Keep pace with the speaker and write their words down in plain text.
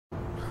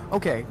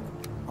Okay,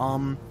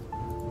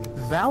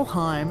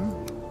 Valheim,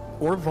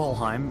 or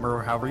Valheim,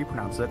 or however you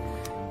pronounce it,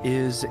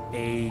 is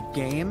a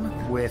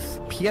game with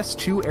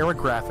PS2 era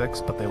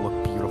graphics, but they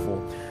look beautiful.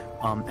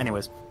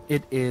 Anyways,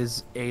 it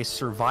is a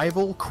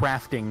survival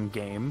crafting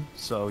game,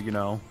 so, you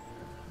know,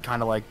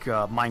 kind of like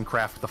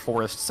Minecraft, The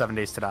Forest, 7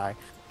 Days to Die.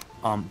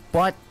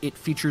 But it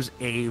features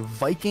a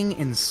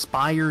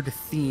Viking-inspired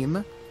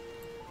theme,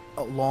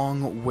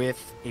 along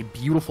with a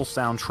beautiful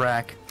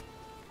soundtrack,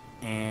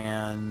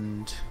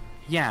 and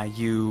yeah,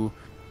 you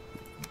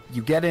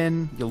get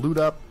in, you loot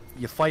up,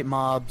 you fight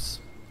mobs,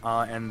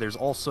 and there's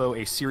also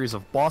a series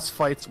of boss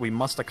fights we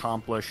must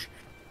accomplish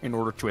in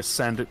order to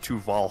ascend to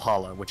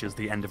Valhalla, which is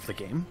the end of the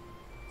game.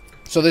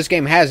 So this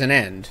game has an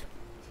end?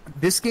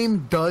 This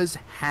game does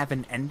have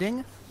an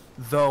ending,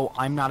 though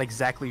I'm not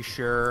exactly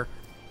sure.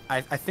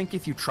 I think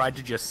if you tried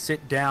to just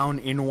sit down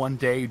in one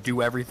day,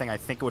 do everything, I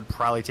think it would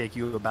probably take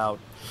you about...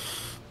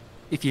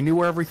 If you knew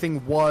where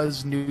everything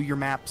was, knew your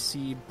map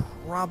seed,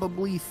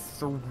 probably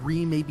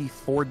 3, maybe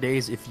 4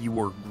 days if you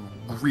were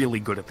really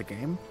good at the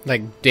game.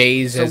 Like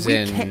days as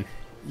in...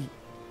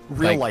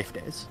 Real life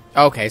days.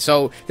 Okay,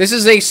 so this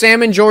is a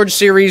Sam and George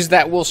series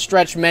that will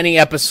stretch many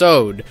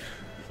episodes.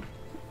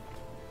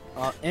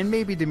 And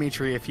maybe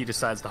Dimitri if he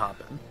decides to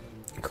hop in.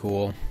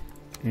 Cool.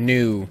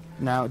 New.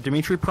 Now,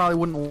 Dimitri probably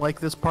wouldn't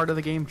like this part of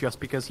the game just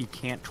because he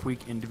can't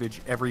tweak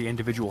every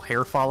individual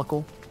hair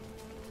follicle.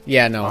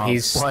 Yeah, no,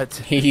 but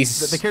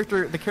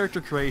the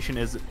character creation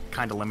is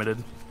kind of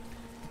limited.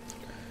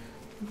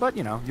 But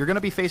you know, you're going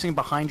to be facing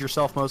behind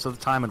yourself most of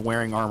the time and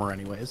wearing armor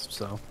anyways.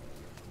 So.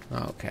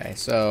 Okay,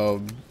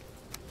 so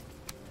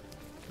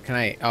can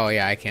I? Oh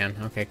yeah, I can.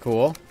 Okay,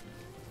 cool.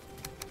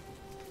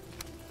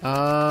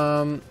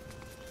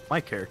 My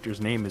character's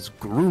name is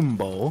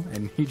Groombo,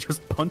 and he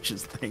just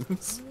punches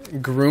things.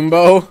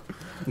 Groombo?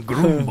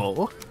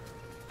 Groombo.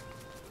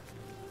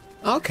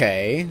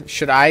 Okay.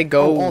 Should I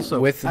go also,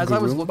 with as Groombo? I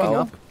was looking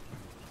up,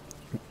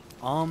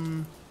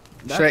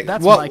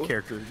 that's well, my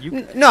character.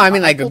 No, I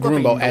mean like a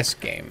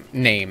Groombo-esque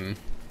name.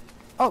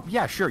 Oh,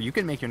 yeah, sure. You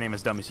can make your name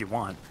as dumb as you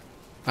want.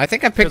 I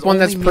think I picked one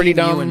that's pretty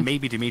dumb. You and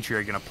maybe Dimitri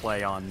are going to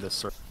play on this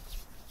server.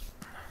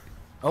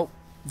 Oh,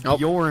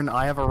 Bjorn,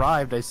 I have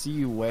arrived. I see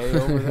you way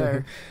over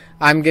there.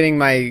 I'm getting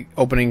my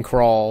opening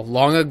crawl.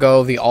 Long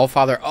ago, the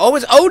Allfather... Oh,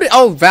 it's Odin!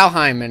 Oh,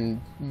 Valheim and...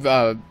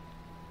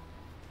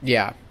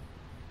 yeah.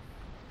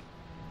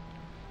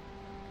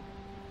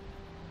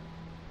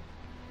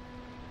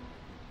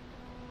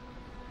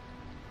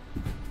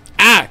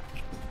 Ah!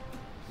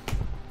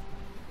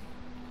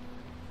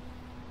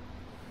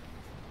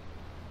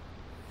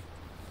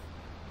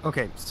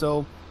 Okay,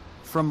 so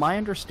from my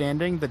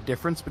understanding, the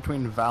difference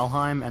between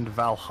Valheim and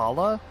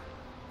Valhalla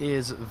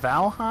is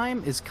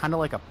Valheim is kind of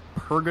like a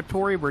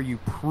purgatory where you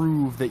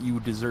prove that you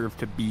deserve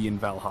to be in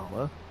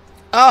Valhalla.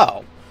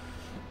 Oh.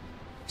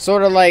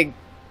 Sort of like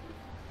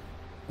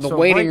the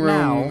waiting room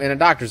now, in a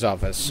doctor's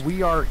office.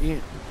 We are in...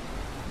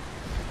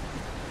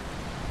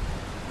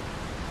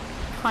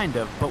 Kind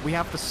of, but we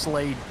have to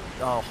slay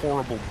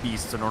horrible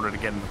beasts in order to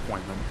get an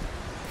appointment.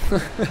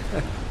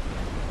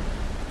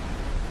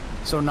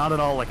 So not at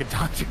all like a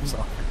doctor's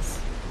office.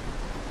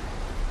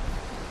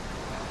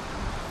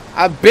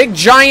 A big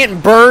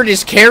giant bird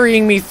is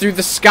carrying me through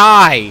the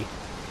sky.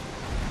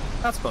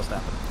 That's supposed to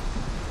happen.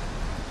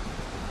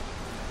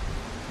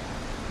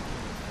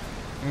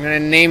 I'm gonna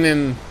name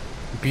him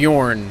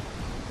Bjorn.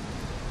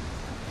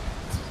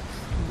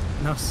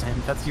 No,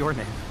 Sam, that's your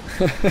name.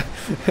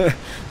 I'm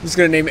just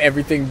gonna name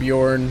everything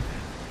Bjorn.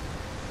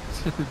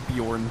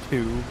 Bjorn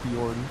 2,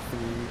 Bjorn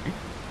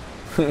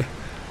 3.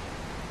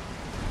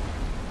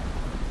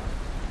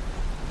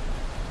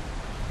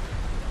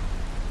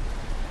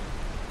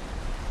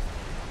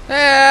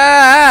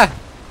 Ah!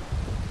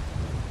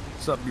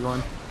 What's up,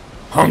 Bjorn?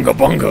 Hunga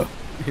bunga.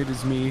 It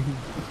is me.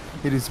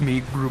 It is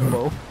me,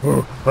 Groombo.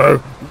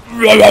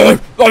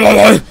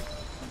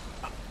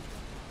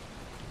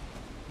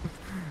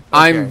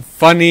 I'm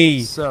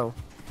funny. So.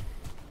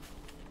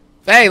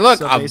 Hey, look.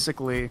 So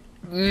basically.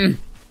 This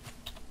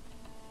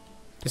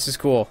is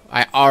cool.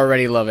 I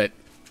already love it.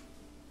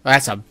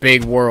 That's a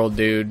big world,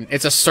 dude.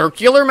 It's a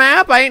circular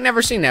map? I ain't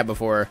never seen that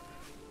before.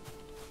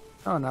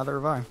 Oh, neither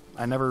have I.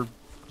 I never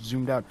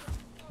zoomed out.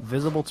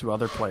 Visible to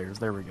other players.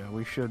 There we go.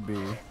 We should be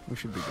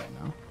good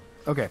now.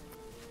 Okay.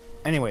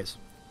 Anyways.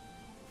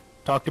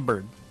 Talk to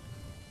Bird.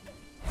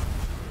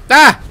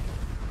 Ah!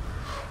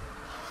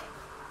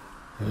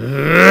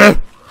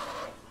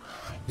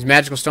 These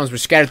magical stones were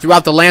scattered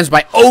throughout the lands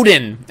by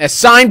Odin as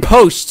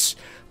signposts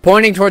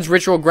pointing towards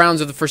ritual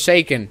grounds of the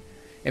Forsaken.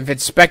 If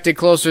inspected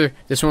closer,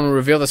 this one will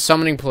reveal the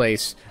summoning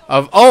place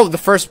of... Oh, the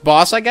first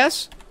boss, I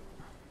guess?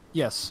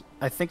 Yes.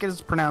 I think it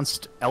is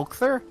pronounced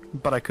Elkther,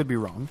 but I could be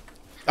wrong.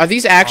 Are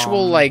these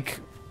actual, like,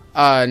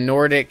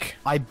 Nordic...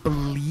 I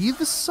believe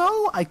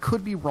so. I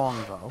could be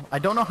wrong, though. I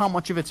don't know how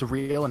much of it's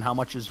real and how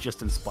much is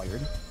just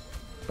inspired.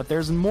 But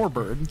there's more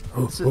Bird.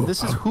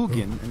 This is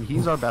Hugin, and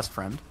he's our best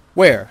friend.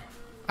 Where?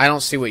 I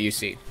don't see what you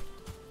see.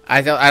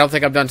 I don't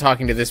think I'm done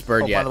talking to this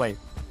bird yet. By the way,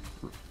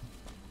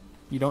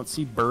 you don't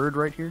see Bird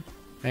right here?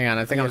 Hang on,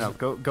 I think No,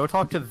 go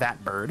talk to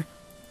that bird.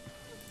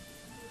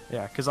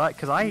 Yeah, cause I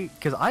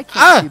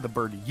can't see the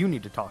bird you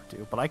need to talk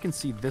to, but I can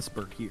see this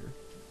bird here.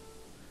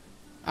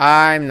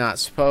 I'm not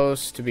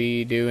supposed to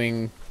be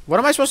doing... What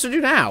am I supposed to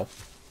do now?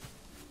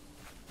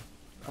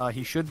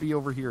 He should be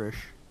over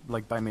here-ish,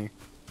 like by me.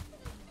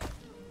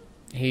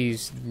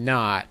 He's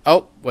not.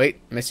 Oh, wait.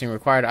 Missing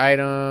required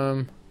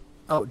item.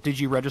 Oh, did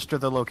you register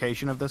the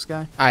location of this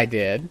guy? I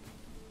did.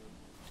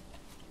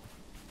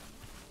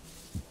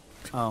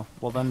 Oh,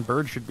 well then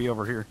bird should be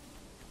over here.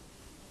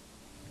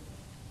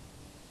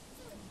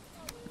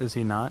 Is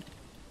he not?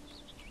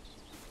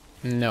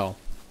 No.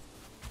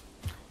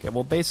 Okay,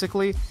 well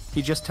basically,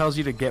 he just tells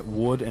you to get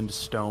wood and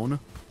stone.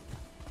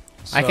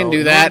 So, I can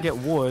do that. Get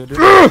wood.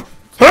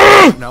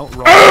 No,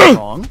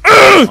 wrong.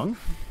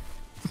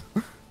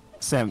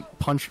 Sam,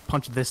 punch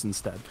this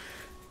instead.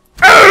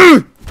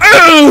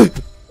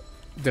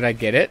 Did I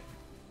get it?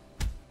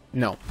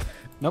 No.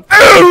 Nope.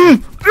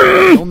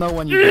 You'll know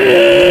when you get it.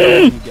 You'll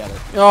know when you get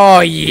it. Oh,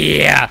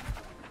 yeah.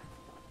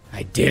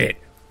 I did it.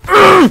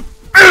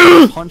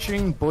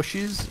 Punching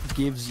bushes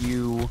gives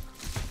you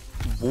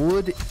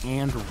wood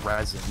and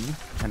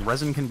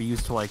resin can be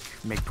used to, like,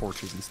 make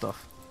torches and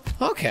stuff.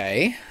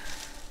 Okay.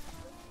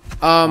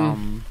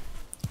 Hang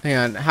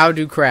on. How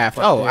do craft?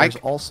 Oh, there's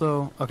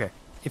also... Okay.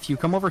 If you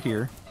come over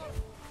here,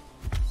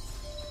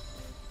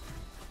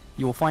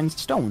 you will find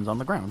stones on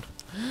the ground.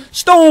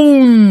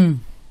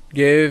 Stone!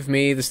 Give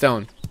me the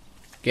stone.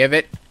 Give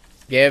it.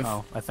 Give.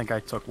 Oh, I think I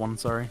took one,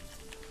 sorry.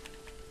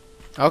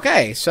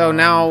 Okay, so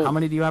now... How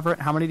many do you have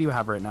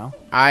right now?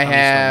 I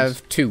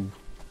have 2.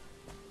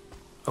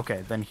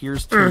 Okay, then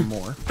here's 2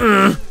 more.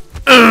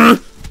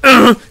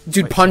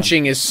 Dude,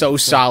 punching is so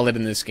solid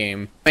in this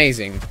game.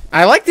 Amazing.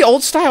 I like the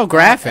old style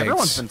graphics.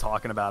 Everyone's been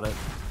talking about it.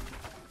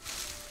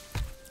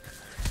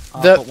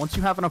 The But once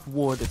you have enough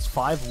wood, it's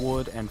 5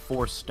 wood and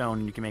 4 stone,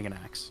 and you can make an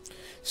axe.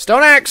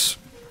 Stone axe!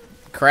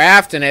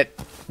 Crafting it.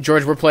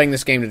 George, we're playing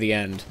this game to the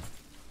end.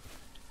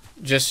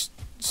 Just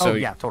so... Oh,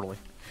 yeah, totally.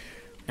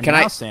 And Can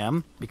now, I...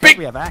 Sam, because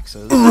we have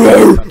axes,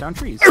 cut down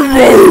trees.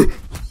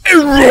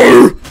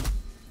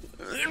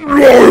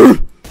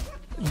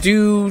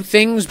 Do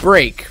things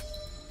break?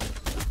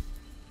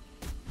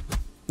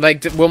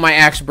 Like, will my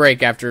axe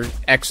break after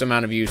X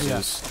amount of uses?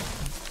 Yeah.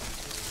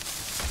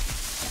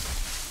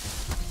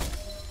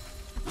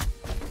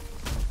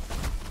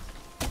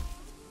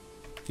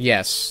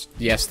 Yes.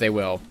 Yes, they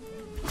will.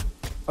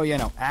 Oh, yeah,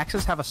 no.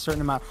 Axes have a certain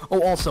amount...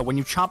 Oh, also, when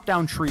you chop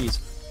down trees,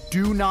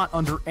 do not,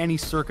 under any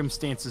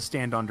circumstances,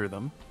 stand under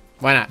them.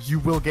 Why not? You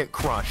will get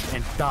crushed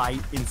and die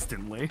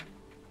instantly.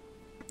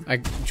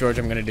 George,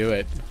 I'm gonna do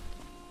it.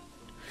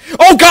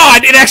 Oh,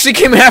 God! It actually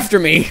came after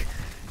me!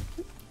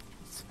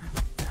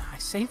 I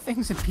say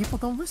things and people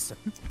don't listen.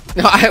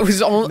 No, I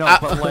was only... No,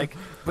 but, like...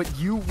 But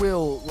you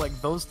will... Like,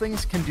 those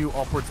things can do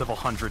upwards of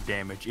 100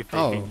 damage if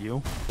they hit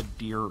you. A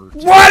deer or two.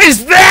 What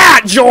is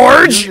that,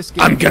 George?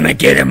 I'm gonna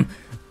get him.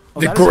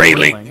 The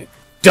grayling.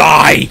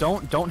 Die!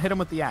 Don't hit him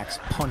with the axe.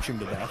 Punch him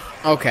to death.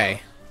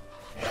 Okay.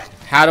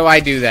 How do I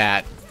do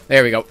that?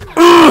 There we go.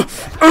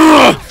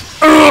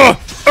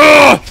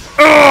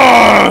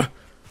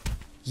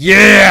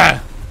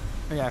 Yeah!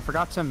 Oh, yeah, I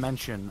forgot to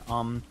mention,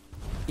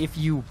 if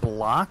you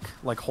block,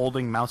 like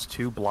holding mouse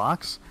 2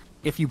 blocks,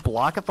 if you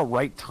block at the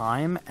right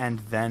time and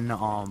then,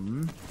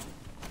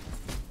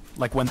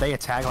 like when they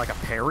attack like a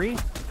parry,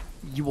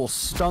 you will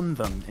stun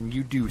them and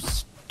you do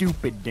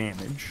stupid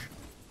damage.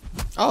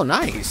 Oh,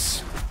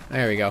 nice.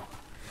 There we go.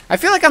 I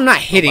feel like I'm not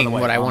hitting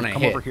what I want to hit.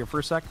 Come over here for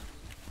a sec.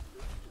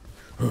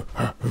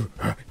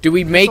 Do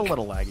we make... It's a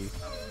little laggy.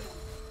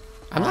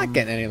 I'm not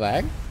getting any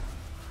lag.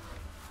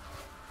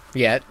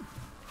 Yet.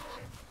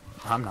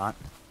 I'm not.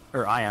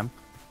 Or I am.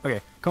 Okay,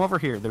 come over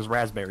here. There's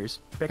raspberries.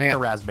 Pick the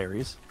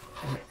raspberries.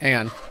 Hang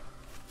on.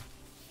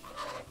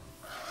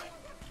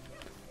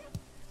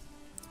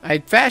 I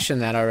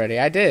fashioned that already.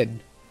 I did.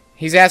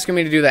 He's asking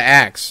me to do the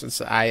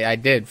axe. I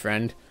did,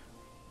 friend.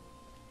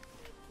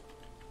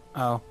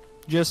 Oh.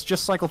 Just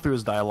cycle through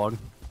his dialogue.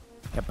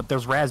 Yeah, but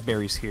there's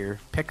raspberries here.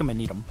 Pick them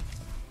and eat them.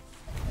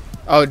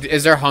 Oh,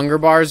 is there hunger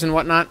bars and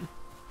whatnot?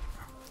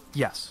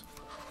 Yes.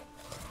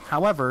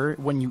 However,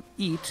 when you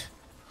eat,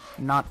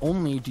 not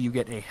only do you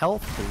get a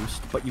health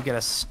boost, but you get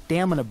a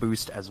stamina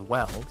boost as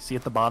well. See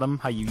at the bottom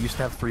how you used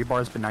to have 3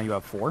 bars, but now you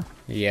have 4?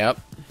 Yep.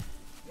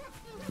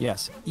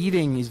 Yes,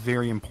 eating is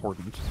very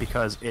important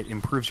because it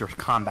improves your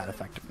combat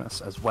effectiveness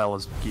as well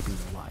as keeping you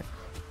alive.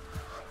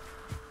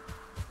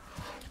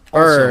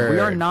 Also,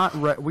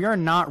 we are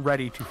not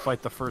ready to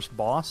fight the first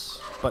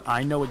boss, but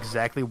I know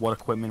exactly what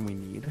equipment we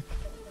need.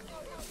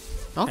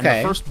 Okay. And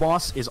the first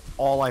boss is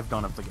all I've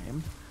done of the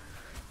game.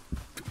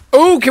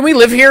 Oh, can we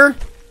live here?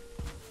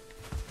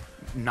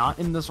 Not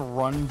in this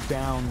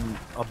run-down,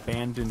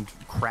 abandoned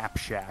crap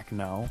shack,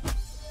 no.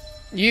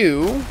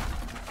 You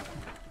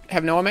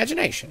have no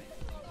imagination.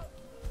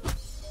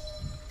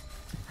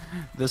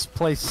 This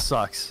place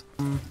sucks.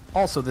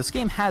 Also, this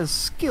game has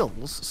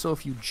skills, so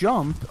if you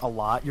jump a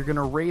lot, you're going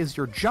to raise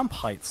your jump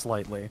height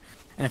slightly.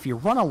 And if you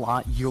run a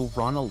lot, you'll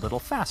run a little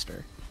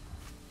faster.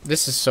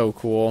 This is so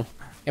cool.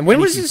 And when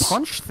And was if you this?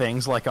 punch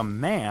things like a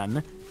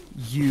man,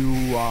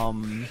 you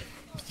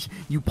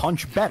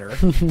punch better.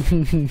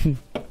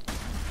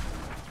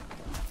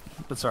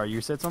 But sorry,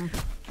 you said something?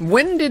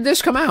 When did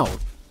this come out?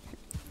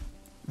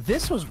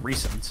 This was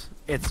recent.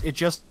 It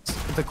just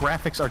the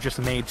graphics are just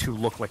made to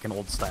look like an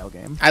old style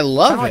game. I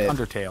love Kinda it. like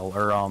Undertale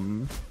or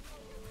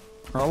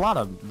a lot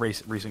of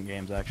recent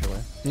games actually.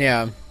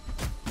 Yeah.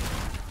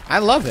 I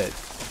love it.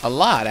 A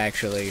lot,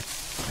 actually.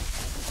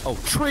 Oh,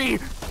 tree!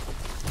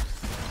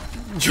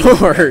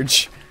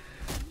 George.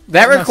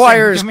 That No, Sam,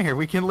 requires... come here.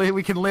 We can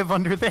live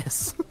under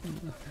this.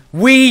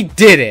 We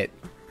did it.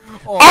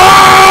 Oh.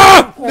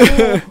 Ah!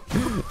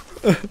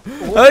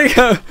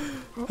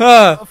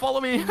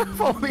 Follow me!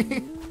 Follow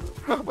me!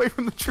 Away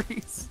from the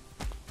trees.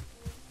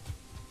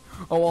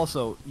 Oh,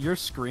 also, your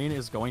screen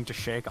is going to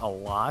shake a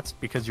lot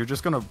because you're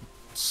just gonna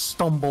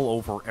stumble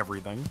over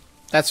everything.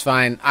 That's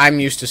fine. I'm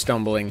used to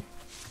stumbling.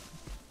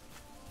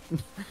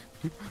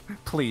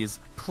 Please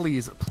play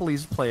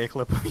a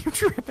clip of you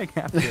tripping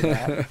after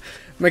that.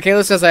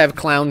 Michaela says I have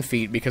clown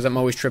feet because I'm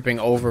always tripping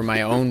over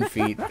my own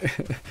feet.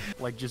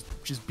 Like,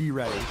 just be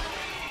ready.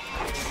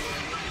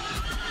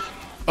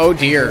 Oh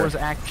dear. Boars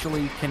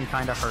actually can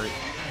kind of hurt.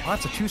 Oh,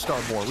 that's a 2-star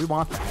boar. We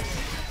want that.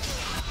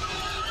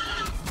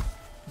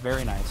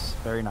 Very nice.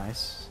 Very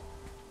nice.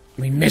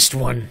 We missed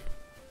one.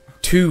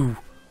 2.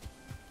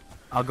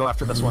 I'll go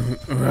after this one.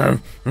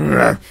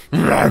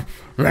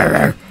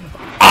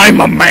 I'm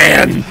a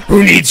man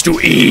who needs to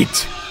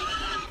eat.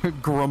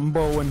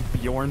 Grumbo and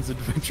Bjorn's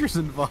adventures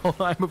in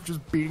Valheim of just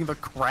beating the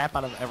crap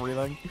out of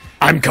everything.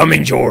 I'm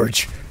coming,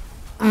 George.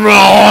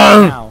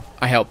 Now,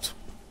 I helped.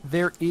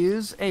 there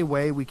is a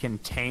way we can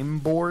tame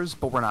boars,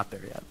 but we're not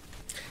there yet.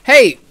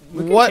 Hey,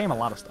 We can what? tame a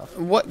lot of stuff.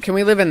 What? Can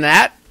we live in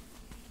that?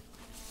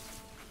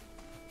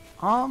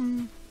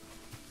 You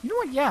know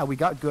what? Yeah, we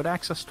got good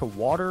access to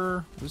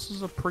water. This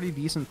is a pretty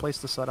decent place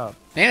to set up.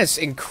 Man, it's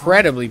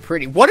incredibly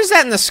pretty. What is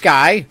that in the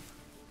sky?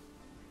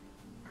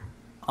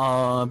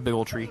 Big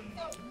old tree.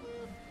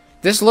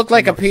 This looked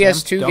like a No, Sam,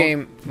 PS2 don't-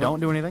 game. Don't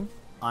do anything.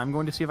 I'm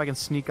going to see if I can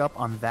sneak up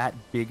on that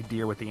big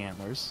deer with the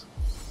antlers.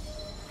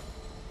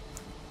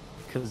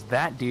 Because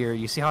that deer,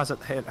 you see how it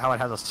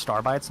has a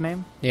star by its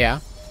name? Yeah.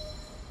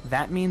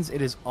 That means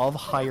it is of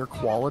higher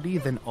quality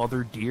than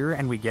other deer,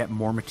 and we get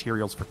more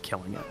materials for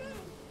killing it.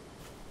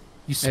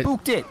 You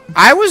spooked it!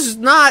 I was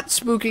not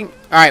spooking. All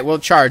right, we'll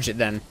charge it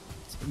then.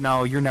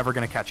 No, you're never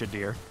going to catch a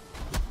deer.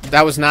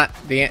 That was not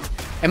the.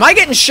 Am I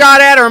getting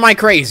shot at or am I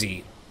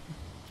crazy?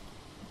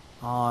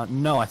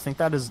 No, I think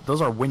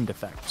those are wind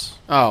effects.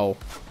 Oh.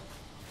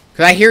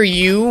 Because I hear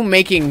you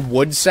making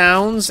wood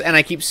sounds, and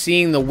I keep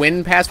seeing the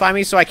wind pass by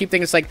me, so I keep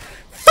thinking it's like,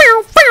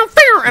 "Feow, feow,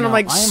 feow," and I'm No,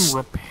 like, I am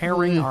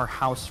repairing our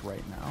house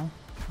right now.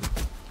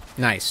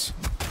 nice.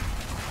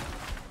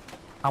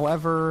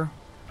 However,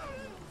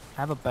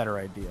 I have a better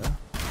idea.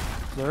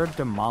 Is there a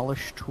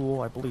demolish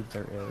tool? I believe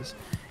there is.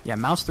 Yeah,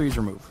 mouse 3 is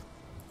remove.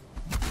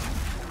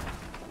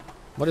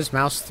 What is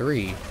mouse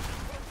 3?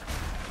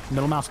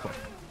 Middle mouse click.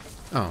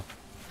 Oh.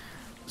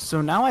 So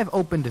now I've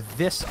opened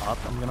this up.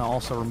 I'm going to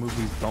also remove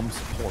these dumb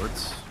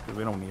supports, because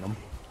we don't need them.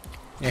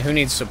 Yeah, who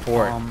needs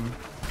support?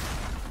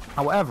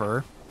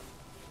 However,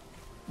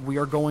 we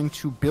are going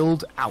to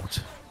build out.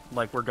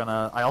 Like, we're going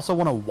to... I also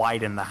want to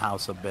widen the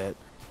house a bit.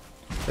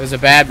 There's a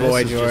bad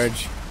boy, is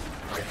George.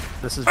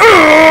 This is...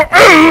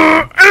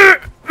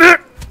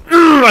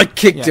 I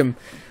kicked him.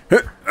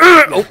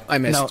 Oh, I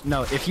missed.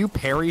 No, if you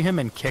parry him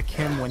and kick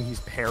him when he's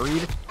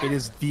parried, it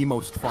is the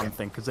most fun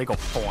thing, because they go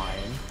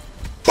flying.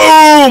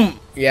 Boom!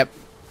 Yep.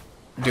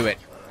 Do it.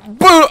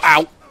 Boom!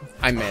 Ow!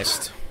 I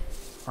missed.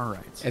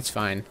 Alright. It's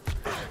fine.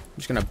 I'm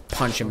just gonna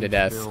punch him to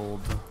death.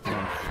 Build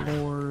more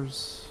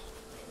floors.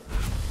 I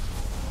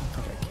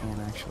think I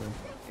can, actually.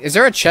 Is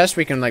there a chest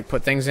we can, like,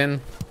 put things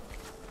in?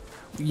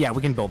 Yeah,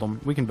 we can build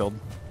them. We can build.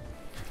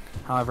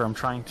 However, I'm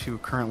trying to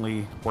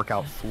currently work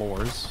out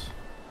floors.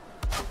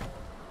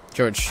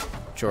 George.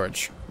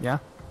 Yeah?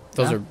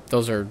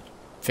 Those are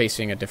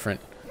facing a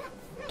different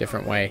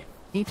way.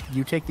 Eat.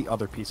 You take the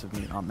other piece of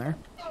meat on there.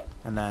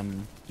 And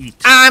then eat.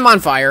 I'm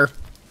on fire.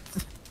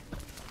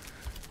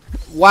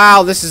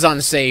 Wow, this is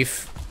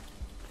unsafe.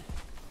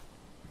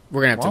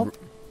 We're gonna have to...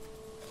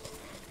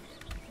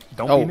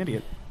 Don't be an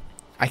idiot.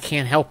 I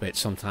can't help it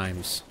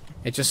sometimes.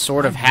 It just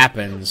sort of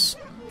happens.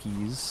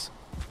 Keys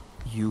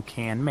you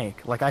can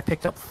make. Like, I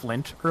picked up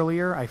flint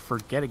earlier. I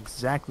forget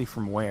exactly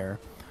from where.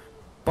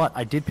 But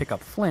I did pick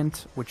up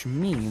flint, which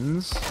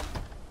means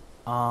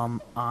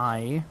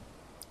I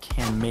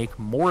can make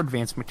more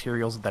advanced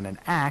materials than an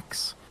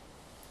axe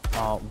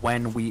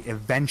when we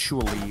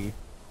eventually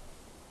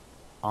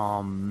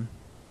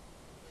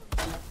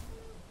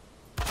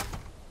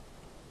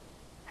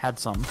had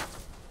some.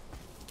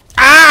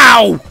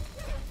 Ow!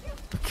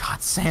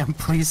 God, Sam,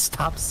 please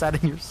stop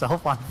setting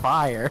yourself on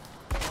fire.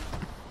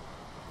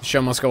 The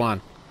show must go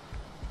on.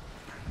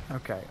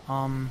 Okay,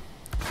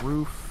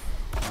 roof.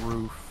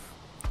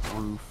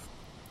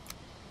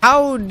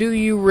 How do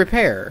you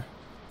repair?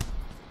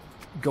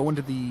 Go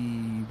into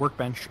the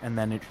workbench, and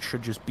then it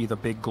should just be the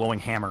big glowing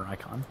hammer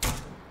icon.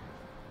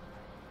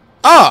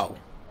 Oh!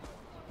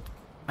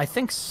 I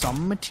think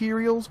some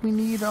materials we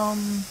need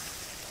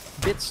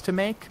bits to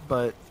make,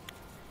 but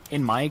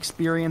in my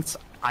experience,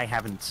 I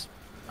haven't.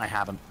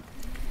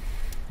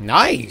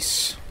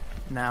 Nice.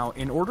 Now,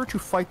 in order to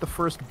fight the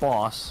first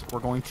boss,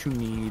 we're going to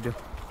need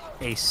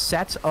a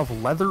set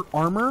of leather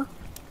armor,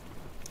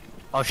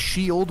 a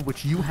shield,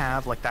 which you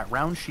have, like that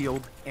round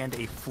shield, and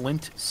a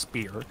flint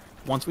spear.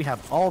 Once we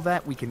have all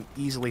that, we can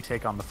easily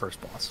take on the first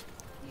boss.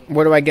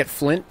 Where do I get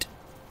flint?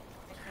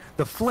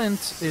 The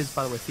flint is,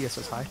 by the way, Thea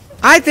says hi.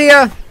 Hi,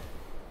 Thea!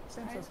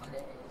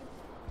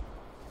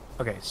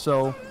 Okay,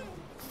 so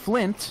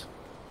flint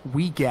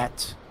we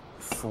get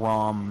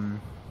from...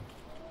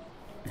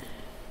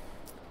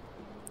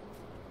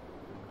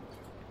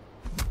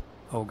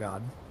 Oh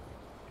god.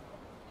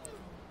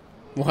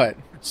 What?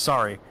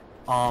 Sorry.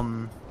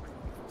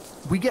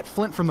 We get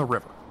flint from the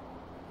river.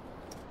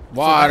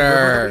 Water! So that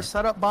river that we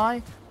set up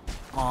by,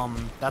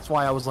 that's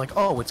why I was like,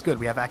 oh, it's good,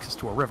 we have access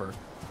to a river.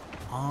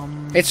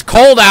 It's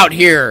cold out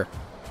here!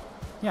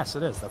 Yes,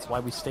 it is. That's why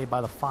we stay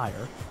by the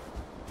fire.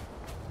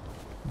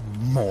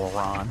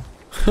 Moron.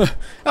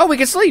 Oh, we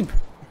can sleep!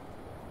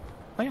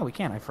 Oh yeah, we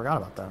can. I forgot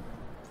about that.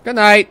 Good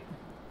night.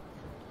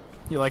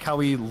 You like how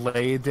we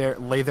lay there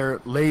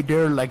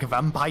like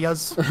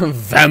vampires?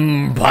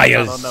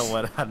 Vampires!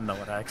 I don't know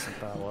what accent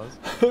that was.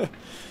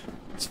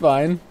 It's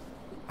fine.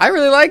 I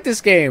really like this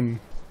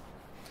game.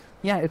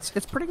 Yeah, it's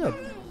pretty good.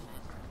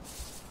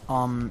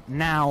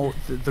 Now,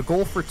 the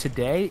goal for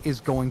today is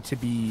going to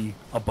be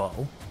a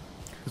bow.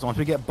 Because once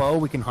we get bow,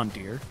 we can hunt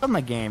deer. On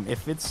my game,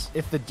 if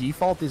the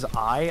default is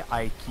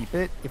I keep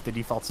it. If the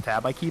default's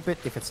tab, I keep it.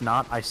 If it's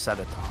not, I set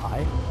it to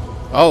I.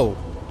 Oh.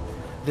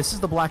 This is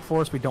the Black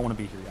Forest. We don't want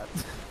to be here yet.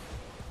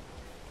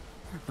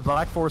 The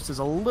Black Forest is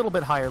a little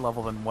bit higher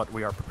level than what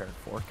we are prepared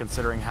for,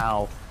 considering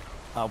how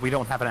we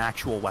don't have an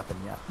actual weapon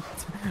yet.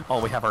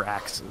 All we have are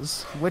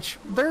axes, which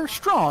they're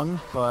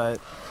strong,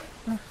 but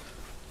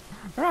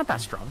they're not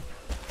that strong.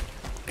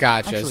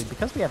 Gotcha. Actually,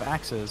 because we have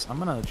axes, I'm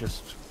gonna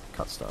just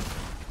cut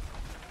stuff.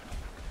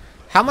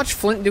 How much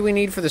flint do we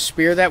need for the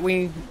spear that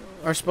we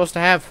are supposed to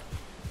have?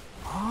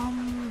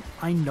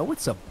 I know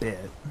it's a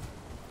bit.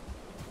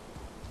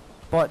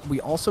 But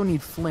we also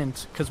need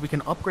flint, because we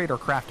can upgrade our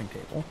crafting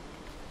table.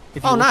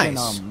 If you Oh, look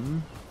nice.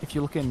 If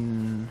you look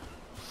in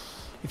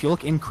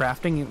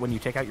crafting, when you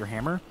take out your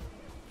hammer,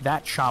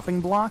 that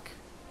chopping block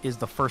is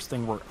the first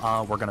thing we're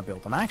gonna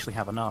build. And I actually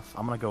have enough.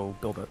 I'm gonna go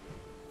build it.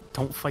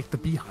 Don't fight the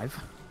beehive.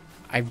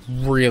 I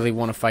really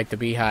want to fight the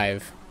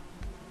beehive.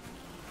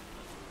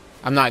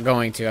 I'm not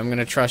going to. I'm going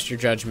to trust your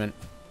judgment.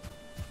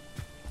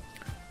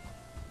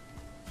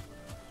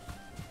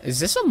 Is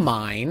this a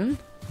mine?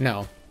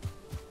 No.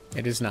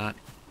 It is not.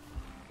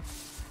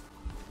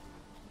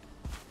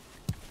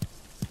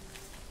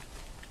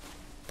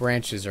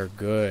 Branches are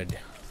good.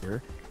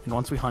 And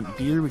once we hunt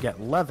deer, we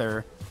get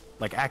leather,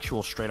 like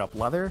actual straight-up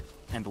leather,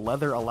 and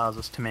leather allows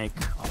us to make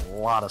a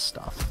lot of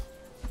stuff.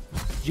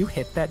 Did you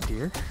hit that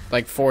deer?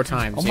 Like 4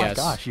 times, Oh my yes.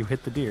 gosh, you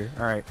hit the deer.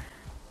 Alright.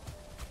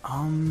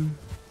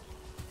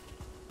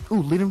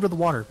 Ooh, lead him to the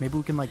water. Maybe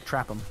we can, like,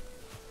 trap him.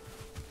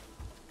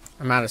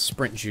 I'm out of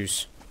sprint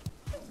juice.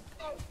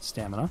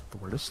 Stamina. The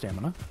word is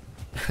stamina.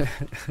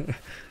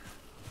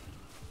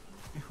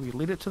 If we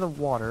lead it to the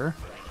water...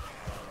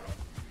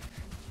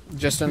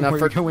 Just enough Where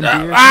for... you going,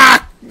 deer?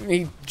 Ah!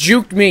 He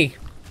juked me.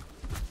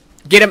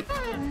 Get him.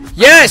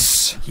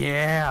 Yes!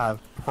 Yeah!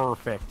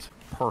 Perfect.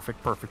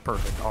 Perfect, perfect,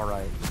 perfect.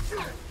 Alright.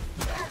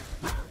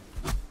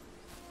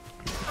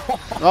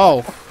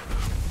 Oh.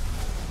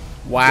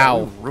 Wow.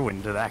 Yeah, we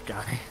ruined that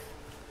guy.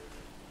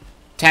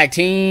 Tag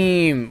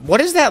team. What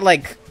is that,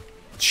 like,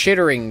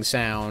 chittering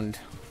sound?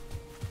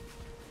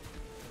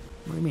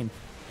 What do you mean?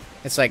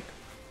 It's like...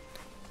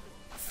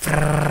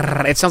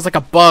 It sounds like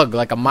a bug,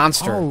 like a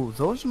monster. Oh,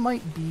 those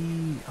might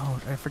be...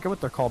 Oh, I forget what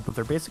they're called, but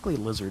they're basically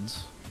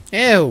lizards.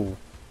 Ew.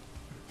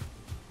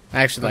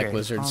 I actually like Okay,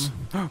 lizards.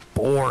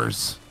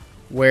 Boars.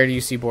 Where do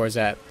you see boars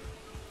at?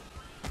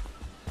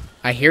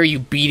 I hear you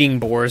beating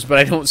boars, but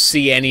I don't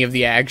see any of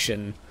the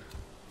action.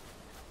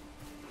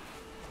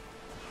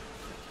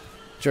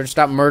 George,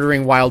 stop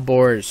murdering wild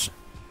boars.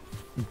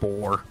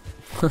 Boar.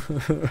 Stop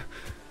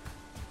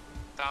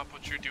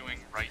what you're doing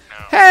right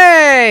now.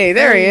 Hey,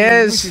 there he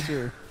is.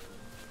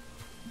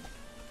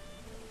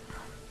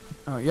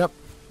 Oh, yep.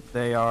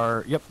 They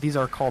are... Yep, these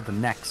are called the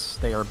necks.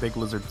 They are big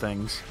lizard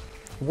things.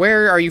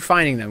 Where are you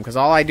finding them? Because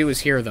all I do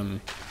is hear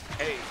them.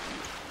 Hey.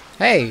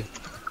 Hey.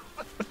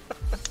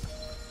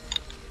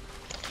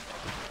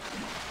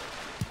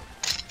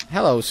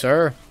 Hello,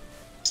 sir.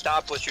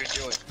 Stop what you're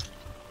doing.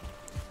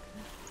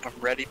 I'm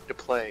ready to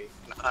play,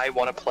 and I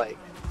want to play.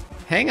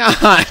 Hang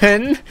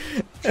on.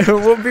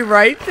 We'll be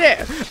right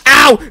there.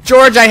 Ow!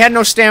 George, I had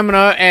no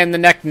stamina, and the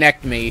neck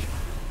necked me.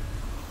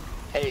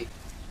 Hey.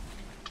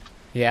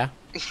 Yeah?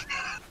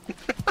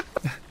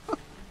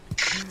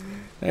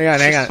 Hang on,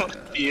 hang on.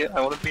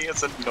 I want to be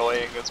as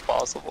annoying as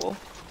possible.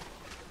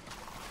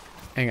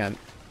 Hang on.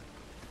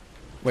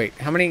 Wait,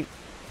 how many...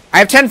 I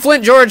have 10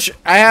 flint, George!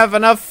 I have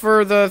enough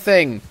for the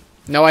thing.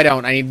 No, I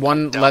don't. I need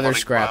one leather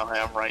scrap.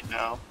 Valheim right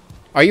now.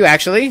 Are you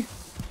actually?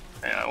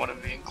 And I want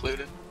to be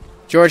included.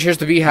 George, here's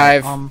the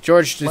beehive.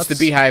 George, it's the let's-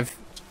 beehive.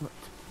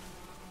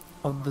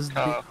 Oh, this is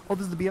the this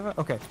is the beehive.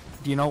 Okay.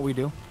 Do you know what we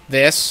do?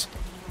 This.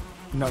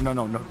 No.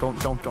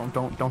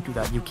 Don't do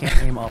that. You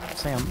can't aim up,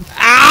 Sam.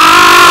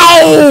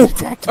 Ow!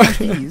 Attack the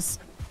keys.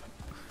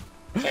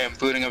 Okay, I'm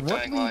booting up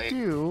Dying Light.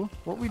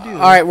 What we do? All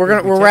right, we're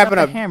is we take wrapping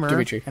the up, hammer,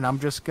 Dimitri. and I'm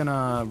just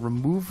gonna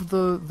remove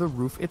the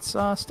roof it's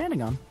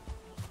standing on.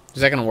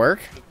 Is that gonna work?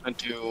 I'm gonna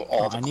do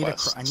all the I need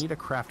quests. I need a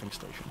crafting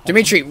station. Hold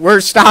Dimitri, we're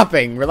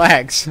stopping.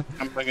 Relax.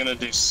 I'm gonna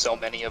do so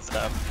many of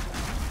them.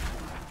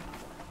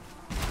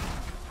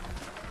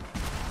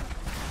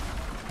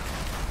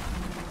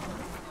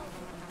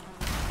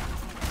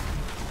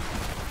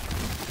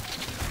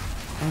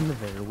 on. And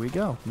there we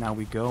go. Now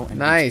we go and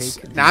Nice.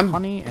 we take Now the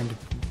honey and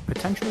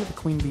potentially the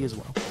queen bee as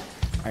well.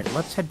 All right,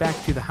 let's head back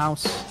to the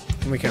house.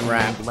 We can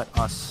wrap. And let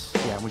us.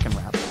 Yeah, we can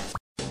wrap.